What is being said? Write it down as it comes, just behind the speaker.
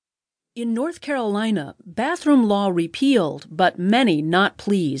In North Carolina, bathroom law repealed, but many not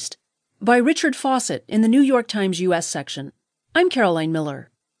pleased. By Richard Fausset in the New York Times U.S. section. I'm Caroline Miller.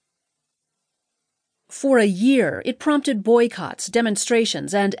 For a year, it prompted boycotts,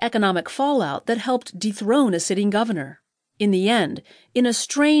 demonstrations, and economic fallout that helped dethrone a sitting governor. In the end, in a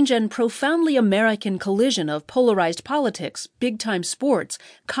strange and profoundly American collision of polarized politics, big-time sports,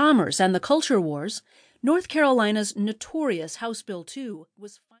 commerce, and the culture wars, North Carolina's notorious House Bill 2 was